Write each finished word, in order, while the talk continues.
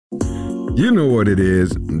You know what it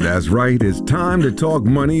is. That's right. It's time to talk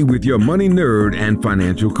money with your money nerd and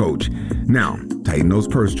financial coach. Now, tighten those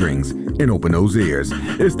purse strings and open those ears.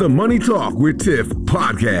 It's the Money Talk with Tiff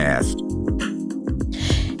podcast.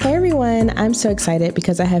 Hey everyone, I'm so excited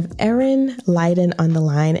because I have Erin Leiden on the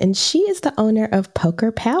line, and she is the owner of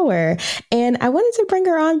Poker Power. And I wanted to bring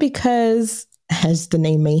her on because, as the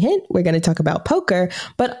name may hint, we're going to talk about poker,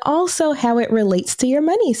 but also how it relates to your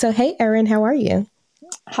money. So hey Erin, how are you?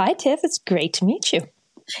 Hi Tiff, it's great to meet you.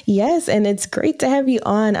 Yes, and it's great to have you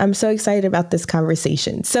on. I'm so excited about this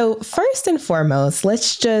conversation. So first and foremost,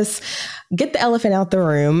 let's just get the elephant out the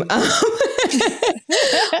room.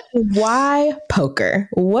 Why poker?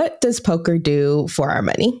 What does poker do for our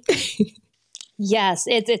money? Yes,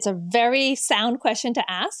 it's a very sound question to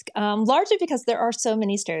ask, largely because there are so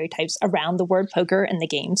many stereotypes around the word poker and the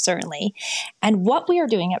game, certainly. And what we are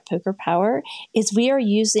doing at Poker Power is we are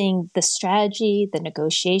using the strategy, the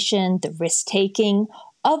negotiation, the risk-taking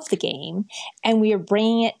of the game, and we are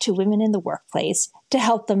bringing it to women in the workplace to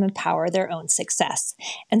help them empower their own success.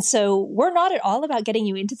 And so we're not at all about getting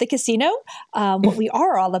you into the casino. What we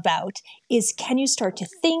are all about is, can you start to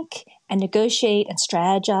think and negotiate and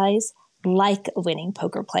strategize like a winning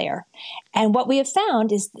poker player? And what we have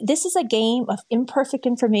found is this is a game of imperfect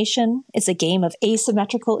information. It's a game of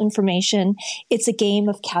asymmetrical information. It's a game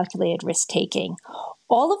of calculated risk-taking.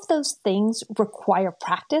 All of those things require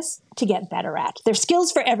practice to get better at. They're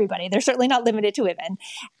skills for everybody. They're certainly not limited to women.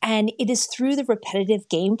 And it is through the repetitive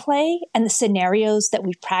gameplay and the scenarios that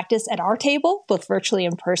we practice at our table, both virtually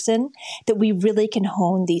and in person, that we really can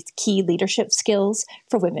hone these key leadership skills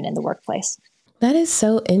for women in the workplace. That is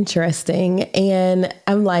so interesting. And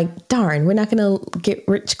I'm like, darn, we're not going to get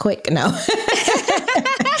rich quick. No.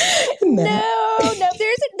 No.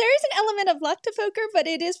 There's an element of luck to poker, but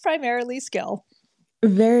it is primarily skill.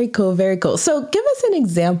 Very cool. Very cool. So give us an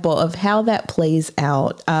example of how that plays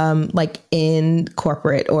out, like in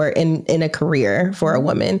corporate or in a career for a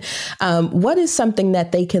woman. What is something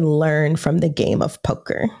that they can learn from the game of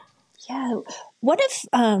poker? Yeah. What if,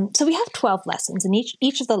 so we have 12 lessons, and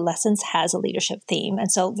each of the lessons has a leadership theme.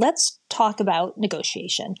 And so let's talk about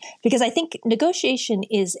negotiation, because I think negotiation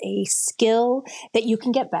is a skill that you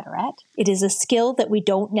can get better at. It is a skill that we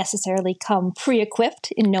don't necessarily come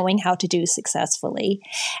pre-equipped in knowing how to do successfully.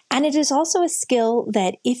 And it is also a skill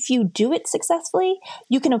that if you do it successfully,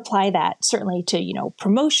 you can apply that certainly to,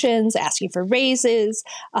 promotions, asking for raises,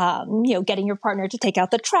 getting your partner to take out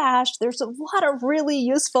the trash. There's a lot of really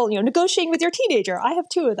useful, negotiating with your teenager. I have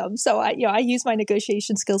two of them. So I use my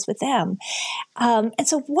negotiation skills with them. And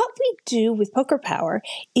so what we do with Poker Power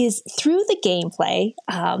is through the gameplay.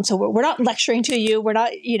 So we're not lecturing to you. We're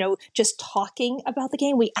not, just talking about the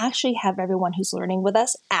game. We actually have everyone who's learning with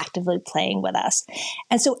us actively playing with us.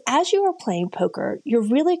 And so as you are playing poker, you're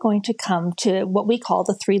really going to come to what we call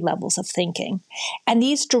the 3 levels of thinking. And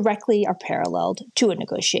these directly are paralleled to a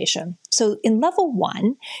negotiation. So in level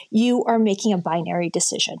 1, you are making a binary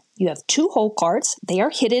decision. You have 2 hole cards. They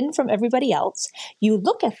are hidden from everybody else. You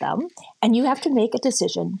look at them and you have to make a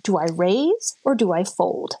decision. Do I raise or do I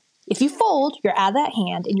fold? If you fold, you're out of that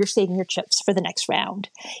hand and you're saving your chips for the next round.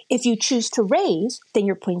 If you choose to raise, then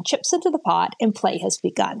you're putting chips into the pot and play has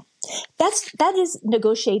begun. That is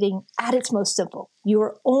negotiating at its most simple. You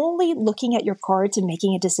are only looking at your cards and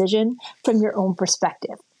making a decision from your own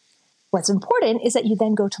perspective. What's important is that you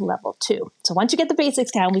then go to level 2. So once you get the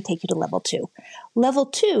basics down, we take you to level 2. Level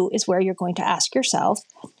 2 is where you're going to ask yourself,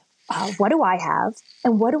 what do I have?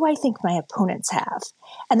 And what do I think my opponents have?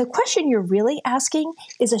 And the question you're really asking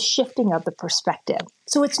is a shifting of the perspective.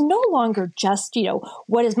 So it's no longer just,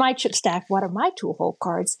 what is my chip stack? What are my 2 hole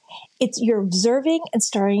cards? It's you're observing and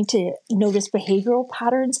starting to notice behavioral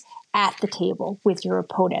patterns at the table with your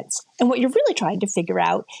opponents. And what you're really trying to figure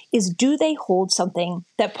out is, do they hold something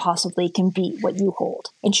that possibly can beat what you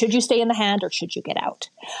hold? And should you stay in the hand or should you get out?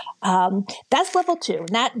 That's level 2.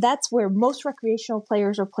 And that's where most recreational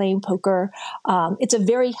players are playing poker. It's a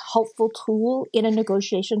very helpful tool in a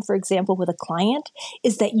negotiation, for example, with a client,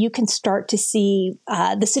 is that you can start to see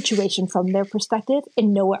the situation from their perspective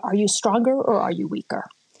and know, are you stronger or are you weaker?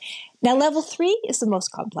 Now, level 3 is the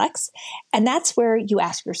most complex, and that's where you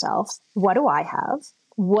ask yourself, what do I have?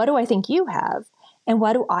 What do I think you have? And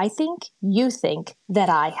what do I think you think that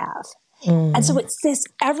I have? And so it's this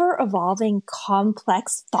ever-evolving,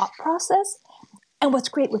 complex thought process. And what's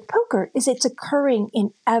great with poker is it's occurring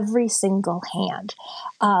in every single hand.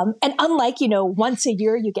 And unlike, once a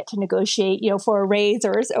year you get to negotiate, for a raise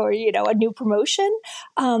or a new promotion,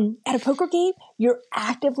 at a poker game, you're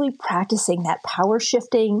actively practicing that power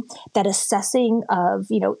shifting, that assessing of,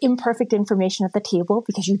 imperfect information at the table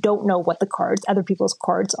because you don't know what other people's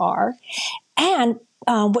cards are. And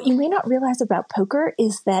what you may not realize about poker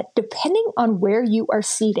is that depending on where you are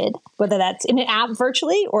seated, whether that's in an app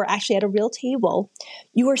virtually or actually at a real table,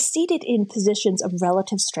 you are seated in positions of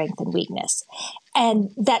relative strength and weakness. And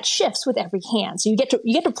that shifts with every hand. So you get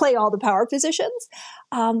to play all the power positions,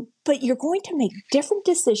 but you're going to make different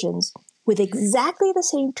decisions with exactly the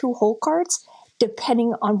same two hole cards,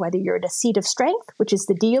 depending on whether you're at a seat of strength, which is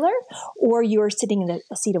the dealer, or you're sitting in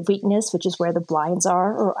a seat of weakness, which is where the blinds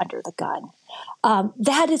are, or under the gun.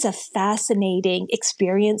 That is a fascinating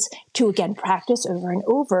experience to, again, practice over and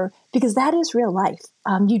over, because that is real life.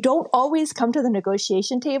 You don't always come to the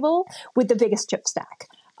negotiation table with the biggest chip stack.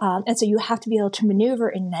 And so you have to be able to maneuver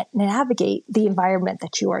and navigate the environment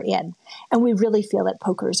that you are in. And we really feel that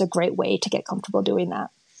poker is a great way to get comfortable doing that.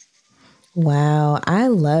 Wow. I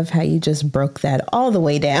love how you just broke that all the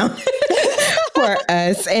way down for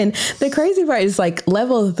us. And the crazy part is like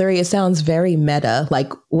level 3, it sounds very meta.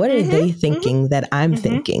 Like, what are they thinking that I'm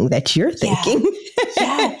thinking that you're thinking?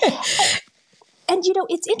 Yeah. And,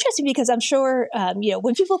 it's interesting because I'm sure,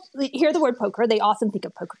 when people hear the word poker, they often think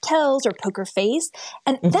of poker tells or poker face.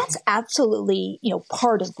 And that's absolutely,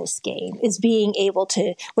 part of this game is being able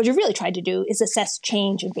to, what you're really trying to do is assess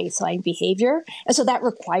change in baseline behavior. And so that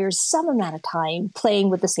requires some amount of time playing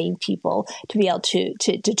with the same people to be able to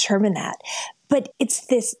determine that. But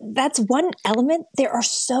that's one element. There are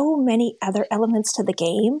so many other elements to the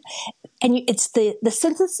game. And it's the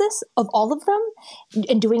synthesis of all of them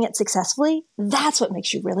and doing it successfully. That's what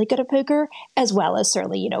makes you really good at poker, as well as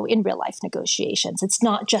certainly, in real life negotiations. It's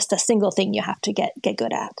not just a single thing you have to get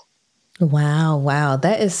good at. Wow.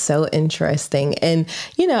 That is so interesting. And,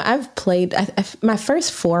 I've played, my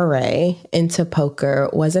first foray into poker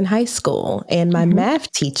was in high school, and my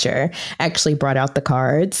math teacher actually brought out the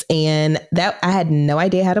cards, and that I had no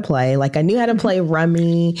idea how to play. Like, I knew how to play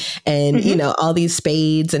rummy and, all these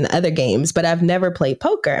spades and other games, but I've never played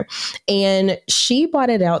poker. And she brought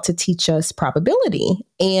it out to teach us probability.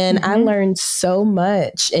 And I learned so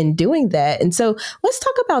much in doing that. And so let's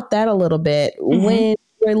talk about that a little bit. When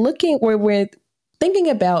we're thinking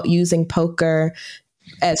about using poker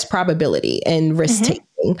as probability and risk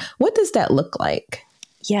taking, what does that look like?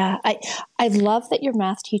 Yeah, I love that your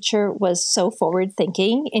math teacher was so forward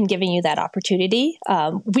thinking in giving you that opportunity.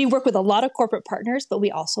 We work with a lot of corporate partners, but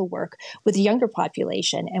we also work with the younger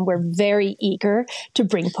population, and we're very eager to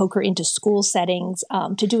bring poker into school settings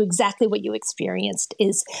to do exactly what you experienced.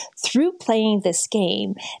 Is through playing this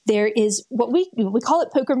game, there is what we call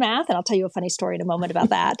it poker math, and I'll tell you a funny story in a moment about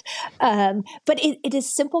that. But it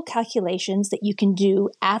is simple calculations that you can do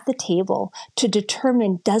at the table to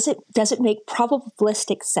determine does it make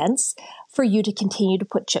probabilistic sense for you to continue to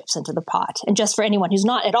put chips into the pot. And just for anyone who's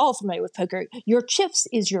not at all familiar with poker, your chips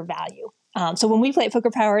is your value. So when we play at Poker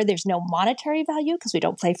Power, there's no monetary value because we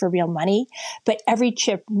don't play for real money, but every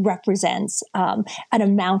chip represents an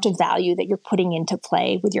amount of value that you're putting into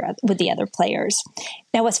play with the other players.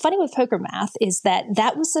 Now, what's funny with poker math is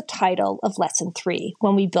that was the title of lesson 3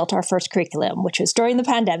 when we built our first curriculum, which was during the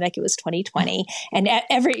pandemic. It was 2020, and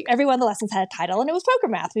every one of the lessons had a title, and it was poker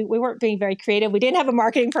math. We weren't being very creative. We didn't have a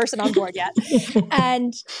marketing person on board yet,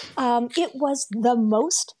 and it was the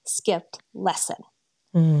most skipped lesson.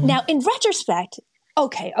 Now, in retrospect,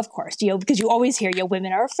 okay, of course, because you always hear,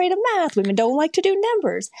 women are afraid of math. Women don't like to do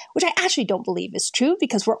numbers, which I actually don't believe is true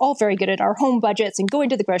because we're all very good at our home budgets and going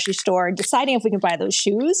to the grocery store and deciding if we can buy those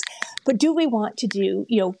shoes. But do we want to do,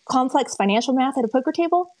 complex financial math at a poker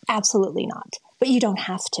table? Absolutely not. But you don't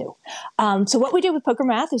have to. So what we did with poker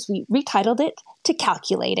math is we retitled it to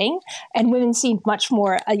calculating, and women seemed much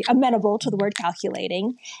more amenable to the word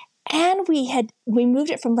calculating. And we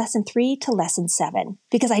moved it from lesson 3 to lesson 7,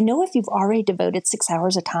 because I know if you've already devoted 6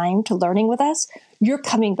 hours of time to learning with us, you're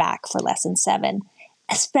coming back for lesson 7,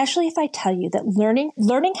 especially if I tell you that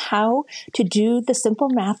learning how to do the simple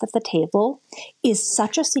math at the table is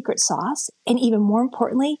such a secret sauce. And even more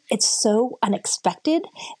importantly, it's so unexpected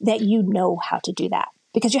that you know how to do that.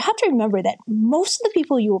 Because you have to remember that most of the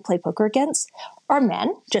people you will play poker against are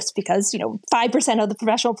men, just because, 5% of the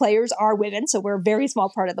professional players are women. So we're a very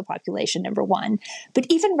small part of the population, number one. But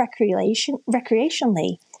even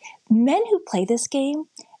recreationally, men who play this game,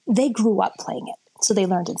 they grew up playing it. So they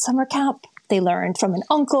learned in summer camp, they learned from an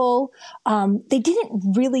uncle. They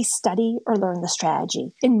didn't really study or learn the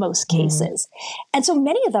strategy in most cases. And so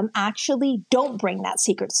many of them actually don't bring that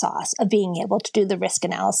secret sauce of being able to do the risk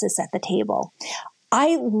analysis at the table.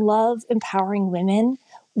 I love empowering women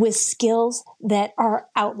with skills that are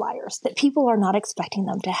outliers, that people are not expecting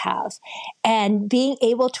them to have. And being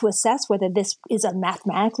able to assess whether this is a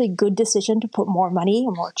mathematically good decision to put more money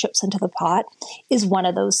or more chips into the pot is one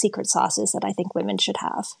of those secret sauces that I think women should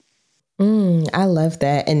have. I love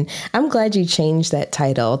that. And I'm glad you changed that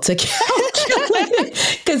title to calculating,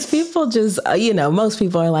 because people just, most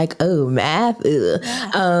people are like, oh, math.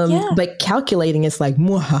 But calculating is like,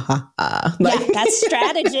 yeah, that's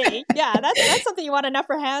strategy. Yeah, that's something you want an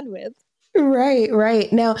upper hand with.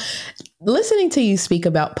 Right. Now, listening to you speak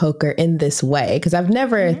about poker in this way, because I've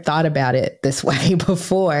never thought about it this way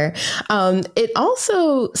before, it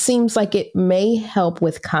also seems like it may help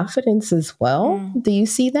with confidence as well. Do you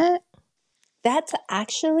see that? That's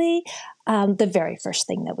actually the very first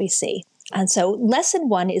thing that we see. And so lesson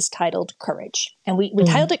 1 is titled Courage. And we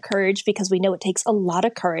titled it Courage because we know it takes a lot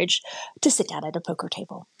of courage to sit down at a poker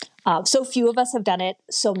table. So few of us have done it.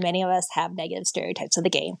 So many of us have negative stereotypes of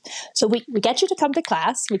the game. So we get you to come to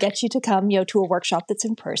class. We get you to come, to a workshop that's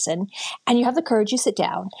in person. And you have the courage, you sit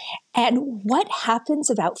down. And what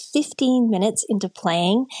happens about 15 minutes into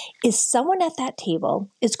playing is someone at that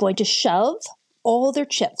table is going to shove all their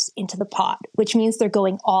chips into the pot, which means they're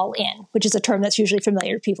going all in, which is a term that's usually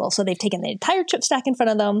familiar to people. So they've taken the entire chip stack in front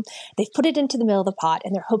of them, they've put it into the middle of the pot,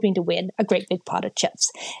 and they're hoping to win a great big pot of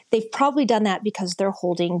chips. They've probably done that because they're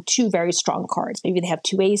holding 2 very strong cards. Maybe they have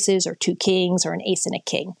 2 aces or 2 kings or an ace and a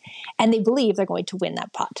king, and they believe they're going to win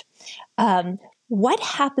that pot. What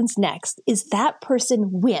happens next is that person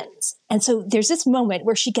wins. And so there's this moment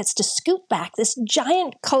where she gets to scoop back this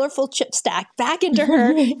giant, colorful chip stack back into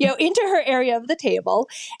her, into her area of the table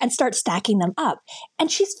and start stacking them up.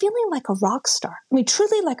 And she's feeling like a rock star. I mean,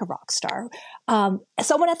 truly like a rock star.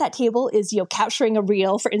 Someone at that table is, capturing a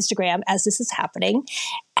reel for Instagram as this is happening.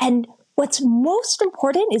 And what's most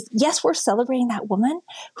important is, yes, we're celebrating that woman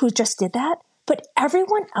who just did that, but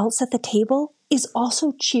everyone else at the table is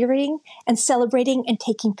also cheering and celebrating and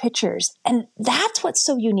taking pictures. And that's what's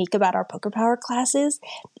so unique about our Poker Power classes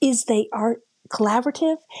is they are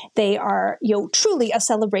collaborative. They are, truly a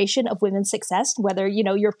celebration of women's success, whether,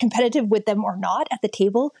 you're competitive with them or not at the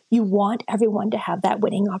table. You want everyone to have that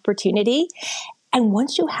winning opportunity. And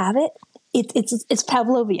once you have it, it's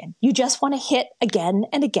Pavlovian. You just want to hit again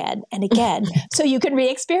and again and again so you can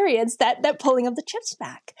re-experience that pulling of the chips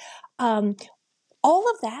back. All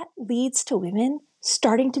of that leads to women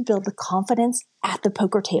starting to build the confidence at the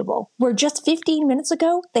poker table, where just 15 minutes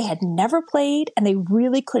ago, they had never played and they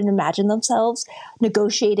really couldn't imagine themselves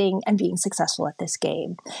negotiating and being successful at this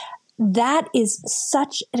game. That is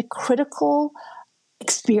such a critical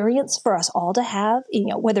experience for us all to have,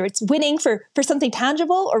 whether it's winning for something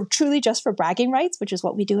tangible or truly just for bragging rights, which is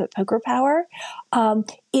what we do at Poker Power.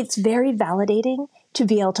 It's very validating to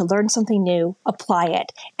be able to learn something new, apply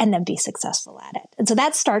it, and then be successful at it. And so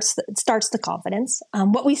that starts the confidence.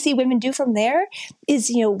 What we see women do from there is,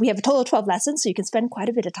 we have a total of 12 lessons, so you can spend quite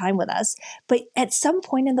a bit of time with us. But at some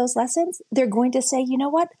point in those lessons, they're going to say, you know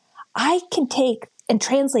what? I can take and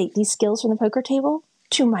translate these skills from the poker table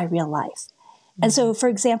to my real life. And so, for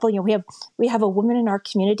example, we have a woman in our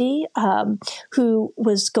community who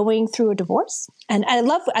was going through a divorce, and I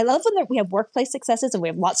love when we have workplace successes, and we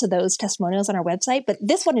have lots of those testimonials on our website. But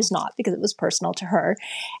this one is not, because it was personal to her,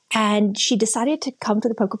 and she decided to come to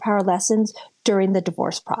the Poker Power lessons during the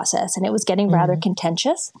divorce process, and it was getting rather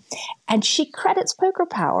contentious. And she credits Poker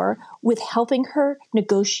Power with helping her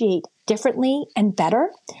negotiate differently and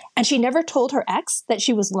better. And she never told her ex that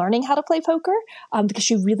she was learning how to play poker because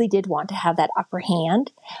she really did want to have that upper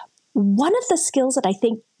hand. One of the skills that I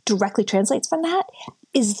think directly translates from that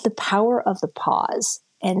is the power of the pause.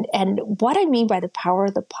 And what I mean by the power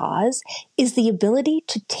of the pause is the ability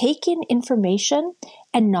to take in information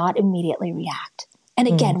and not immediately react. And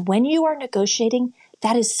again, when you are negotiating,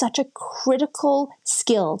 that is such a critical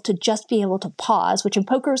skill to just be able to pause, which in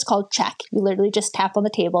poker is called check. You literally just tap on the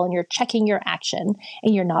table and you're checking your action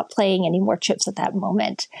and you're not playing any more chips at that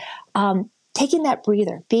moment. Taking that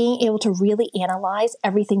breather, being able to really analyze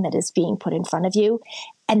everything that is being put in front of you,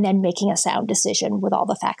 and then making a sound decision with all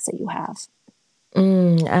the facts that you have.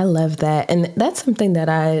 I love that. And that's something that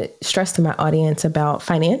I stress to my audience about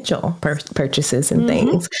financial purchases and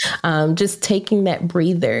things. Just taking that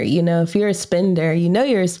breather. If you're a spender,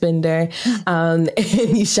 you're a spender, and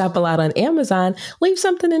you shop a lot on Amazon, leave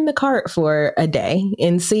something in the cart for a day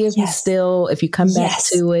and see if if you come back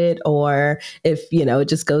to it, or if, it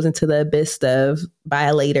just goes into the abyss of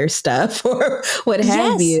buy later stuff or what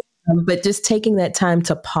have you. But just taking that time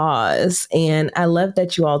to pause. And I love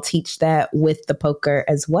that you all teach that with the poker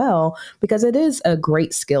as well, because it is a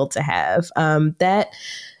great skill to have. That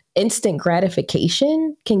instant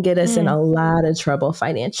gratification can get us in a lot of trouble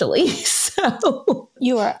financially. So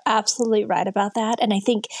you are absolutely right about that. And I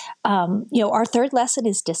think, our third lesson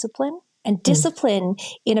is discipline. And discipline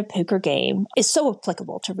in a poker game is so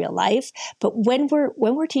applicable to real life. But when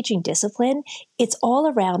we're teaching discipline, it's all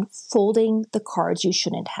around folding the cards you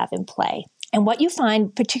shouldn't have in play. And what you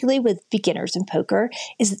find, particularly with beginners in poker,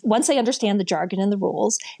 is once they understand the jargon and the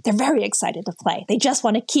rules, they're very excited to play. They just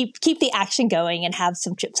want to keep the action going and have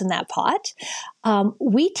some chips in that pot.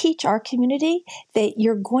 We teach our community that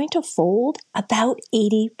you're going to fold about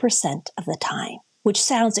 80% of the time, which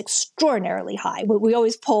sounds extraordinarily high. We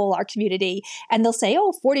always poll our community and they'll say,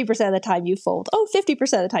 40% of the time you fold. 50% of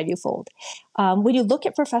the time you fold. When you look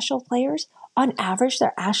at professional players, on average,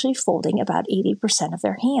 they're actually folding about 80% of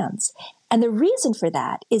their hands. And the reason for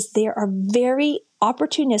that is there are very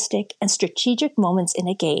opportunistic and strategic moments in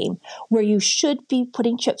a game where you should be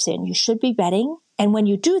putting chips in, you should be betting. And when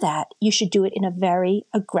you do that, you should do it in a very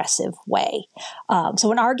aggressive way.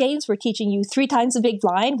 So in our games, we're teaching you 3 times the big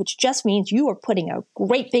blind, which just means you are putting a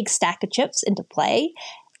great big stack of chips into play.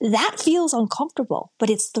 That feels uncomfortable, but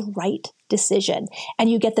it's the right decision. And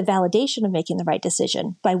you get the validation of making the right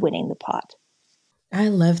decision by winning the pot. I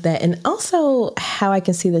love that. And also how I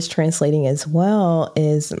can see this translating as well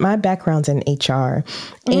is my background's in HR.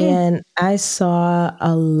 And I saw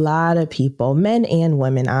a lot of people, men and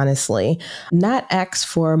women, honestly, not ask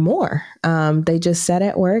for more. They just sat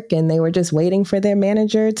at work and they were just waiting for their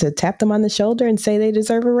manager to tap them on the shoulder and say they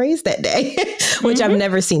deserve a raise that day, which I've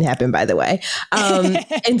never seen happen, by the way.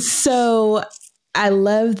 And so I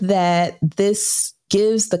love that this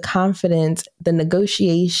gives the confidence, the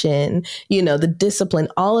negotiation, the discipline,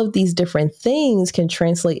 all of these different things can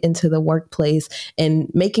translate into the workplace and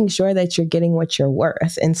making sure that you're getting what you're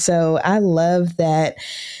worth. And so I love that.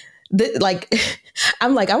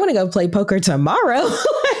 I'm like, I want to go play poker tomorrow.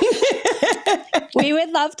 We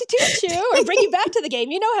would love to teach you or bring you back to the game.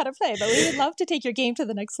 You know how to play, but we would love to take your game to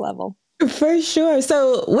the next level. For sure.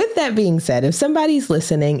 So with that being said, if somebody's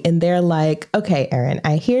listening and they're like, okay, Erin,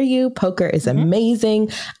 I hear you. Poker is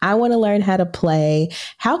amazing. I want to learn how to play.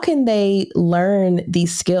 How can they learn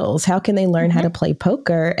these skills? How can they learn how to play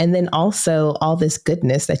poker? And then also all this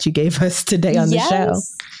goodness that you gave us today on the show.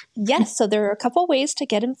 Yes. So there are a couple ways to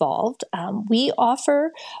get involved. We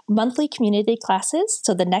offer monthly community classes.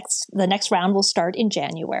 So the next round will start in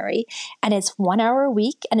January, and it's 1 hour a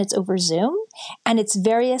week, and it's over Zoom, and it's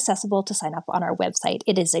very accessible to sign up on our website.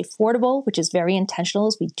 It is affordable, which is very intentional,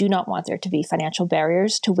 as we do not want there to be financial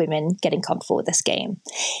barriers to women getting comfortable with this game.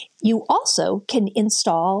 You also can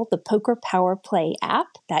install the Poker Power Play app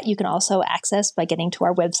that you can also access by getting to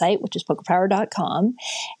our website, which is pokerpower.com.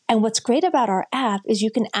 And what's great about our app is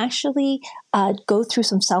you can actually go through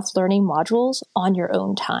some self-learning modules on your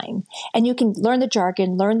own time. And you can learn the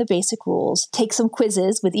jargon, learn the basic rules, take some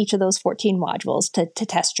quizzes with each of those 14 modules to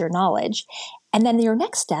test your knowledge. And then your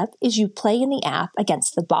next step is you play in the app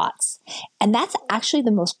against the bots. And that's actually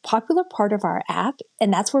the most popular part of our app.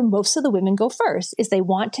 And that's where most of the women go first, is they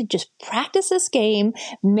want to just practice this game,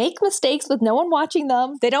 make mistakes with no one watching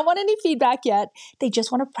them. They don't want any feedback yet. They just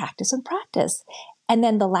want to practice and practice. And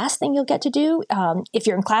then the last thing you'll get to do, if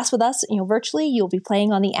you're in class with us, virtually, you'll be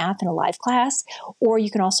playing on the app in a live class, or you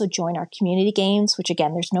can also join our community games, which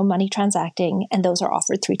again, there's no money transacting, and those are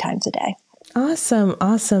offered 3 times a day. Awesome.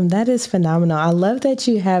 Awesome. That is phenomenal. I love that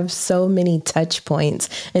you have so many touch points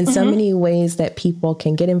and so many ways that people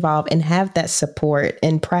can get involved and have that support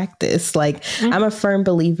and practice. I'm a firm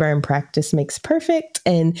believer in practice makes perfect,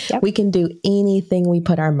 and we can do anything we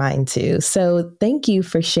put our mind to. So thank you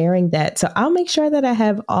for sharing that. So I'll make sure that I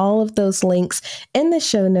have all of those links in the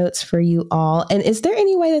show notes for you all. And is there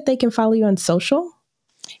any way that they can follow you on social?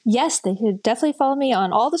 Yes, they could definitely follow me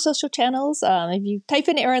on all the social channels. If you type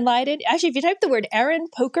in Erin Leiden, actually, if you type the word Erin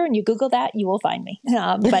Poker and you Google that, you will find me.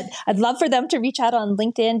 But I'd love for them to reach out on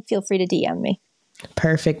LinkedIn. Feel free to DM me.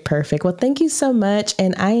 Perfect. Well, thank you so much.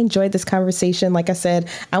 And I enjoyed this conversation. Like I said,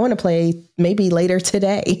 I want to play maybe later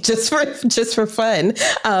today, just for fun,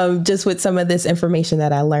 just with some of this information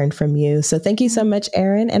that I learned from you. So thank you so much,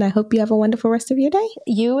 Erin. And I hope you have a wonderful rest of your day.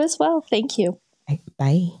 You as well. Thank you. right,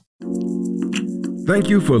 bye. Thank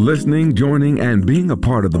you for listening, joining, and being a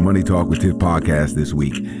part of the Money Talk with Tiff podcast this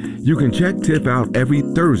week. You can check Tiff out every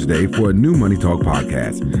Thursday for a new Money Talk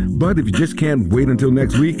podcast. But if you just can't wait until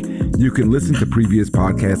next week, you can listen to previous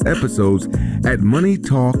podcast episodes at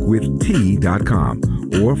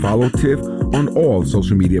moneytalkwitht.com or follow Tiff on all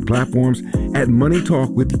social media platforms at Money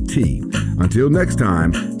Talk with T. Until next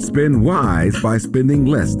time, spend wise by spending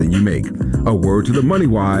less than you make. A word to the money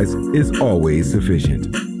wise is always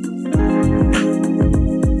sufficient.